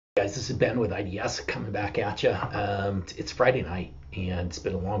Guys, this is Ben with IDS coming back at you. It's Friday night and it's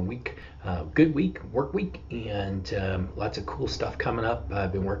been a long week, good week, work week, and lots of cool stuff coming up.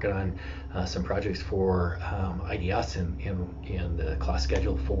 I've been working on some projects for IDS and the class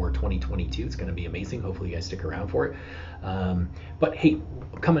schedule for 2022. It's going to be amazing. Hopefully, you guys stick around for it. But hey,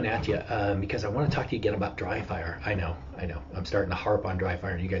 I'm coming at you because I want to talk to you again about dry fire. I know. I'm starting to harp on dry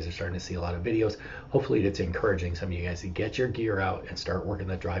fire, and you guys are starting to see a lot of videos. Hopefully, it's encouraging some of you guys to get your gear out and start working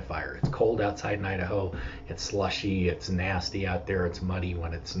the dry fire. It's cold outside in Idaho. It's slushy. It's nasty out there. It's muddy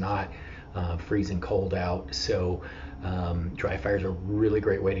when it's not freezing cold out. So dry fire is a really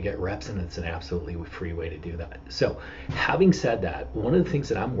great way to get reps, and it's an absolutely free way to do that. So having said that, one of the things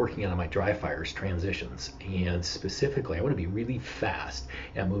that I'm working on my dry fire is transitions, and specifically I want to be really fast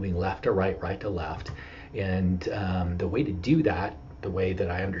at moving left to right, right to left, and the way to do that, the way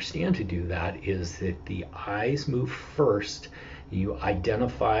that I understand to do that, is that the eyes move first. You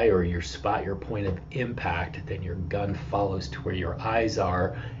identify or you spot your point of impact, then your gun follows to where your eyes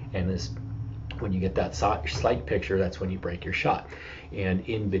are, and when you get that sight picture, that's when you break your shot. And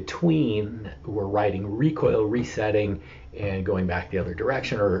in between, we're writing recoil, resetting, and going back the other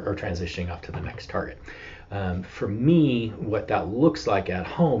direction, or transitioning off to the next target. For me, what that looks like at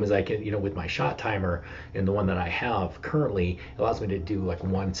home is I can, with my shot timer and the one that I have currently, it allows me to do like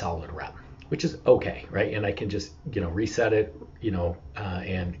one solid rep, which is okay, right? And I can just, reset it,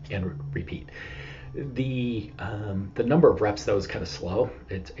 and repeat. The number of reps though is kind of slow.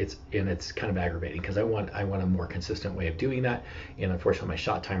 It's kind of aggravating because I want a more consistent way of doing that. And unfortunately, my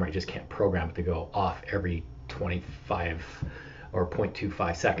shot timer, I just can't program it to go off every 25 or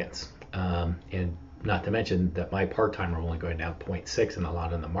 0.25 seconds. And not to mention that my part timer only going down 0.6, and a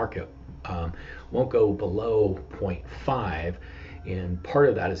lot in the market won't go below 0.5. And part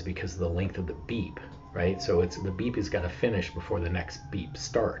of that is because of the length of the beep, right? So the beep has got to finish before the next beep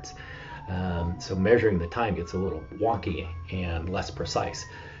starts. So measuring the time gets a little wonky and less precise.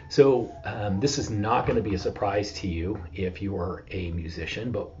 So this is not going to be a surprise to you if you are a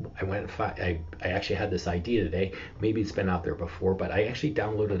musician, but I actually had this idea today. Maybe it's been out there before, but I actually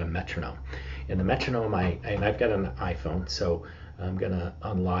downloaded a metronome. And the metronome, and I've got an iPhone, so I'm going to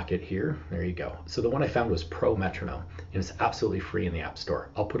unlock it here. There you go. So the one I found was Pro Metronome, and it's absolutely free in the App Store.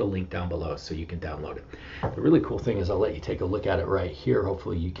 I'll put a link down below so you can download it. The really cool thing is I'll let you take a look at it right here.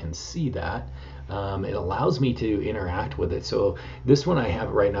 Hopefully you can see that. It allows me to interact with it. So this one I have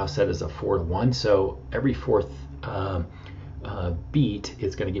right now set as a 4-to-1. So every fourth beat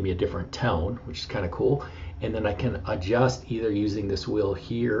is going to give me a different tone, which is kind of cool. And then I can adjust either using this wheel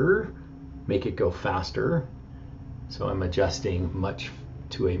here, make it go faster. So I'm adjusting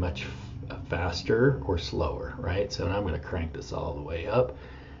to a much faster or slower, right? So now I'm going to crank this all the way up.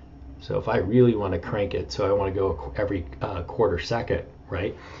 So if I really want to crank it, so I want to go every quarter second,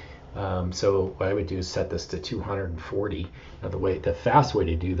 right? So what I would do is set this to 240. Now the fast way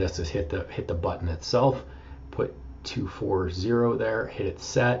to do this is hit the button itself, put 240 there, hit it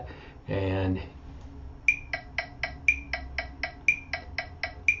set, and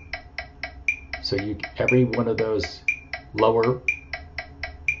so every one of those lower,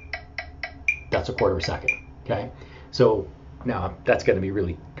 that's a quarter of a second, okay? So now that's going to be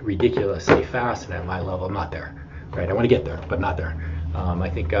really ridiculously fast, and at my level, I'm not there, right? I want to get there, but not there. I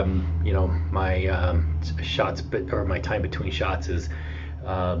think my shots, or my time between shots is,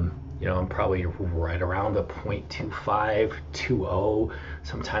 I'm probably right around a 0.25, 2.0.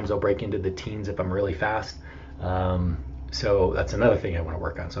 Sometimes I'll break into the teens if I'm really fast. So that's another thing I want to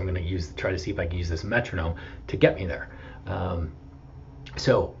work on. So I'm going to try to see if I can use this metronome to get me there.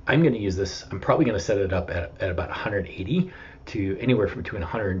 So I'm going to use this. I'm probably going to set it up at about 180 to anywhere from between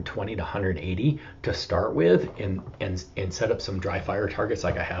 120 to 180 to start with, and set up some dry fire targets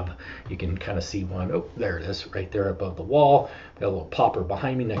like I have. You can kind of see one. Oh, there it is, right there above the wall. Got a little popper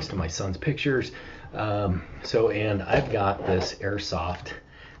behind me next to my son's pictures. And I've got this airsoft.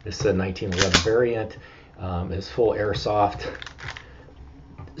 This is a 1911 variant. It's full airsoft,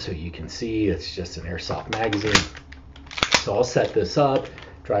 so you can see it's just an airsoft magazine. So I'll set this up,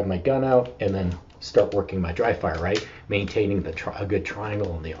 drive my gun out, and then start working my dry fire, right? Maintaining a good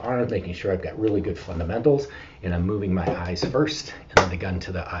triangle on the arm, making sure I've got really good fundamentals, and I'm moving my eyes first, and then the gun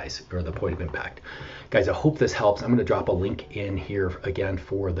to the eyes, or the point of impact. Guys, I hope this helps. I'm going to drop a link in here again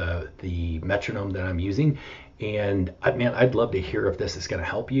for the metronome that I'm using. And I'd love to hear if this is going to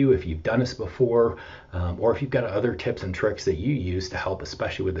help you, if you've done this before, or if you've got other tips and tricks that you use to help,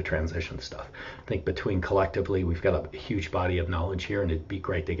 especially with the transition stuff. I think collectively, we've got a huge body of knowledge here, and it'd be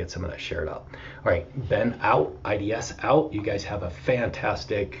great to get some of that shared out. All right, Ben out, IDS out. You guys have a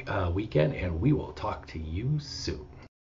fantastic weekend, and we will talk to you soon.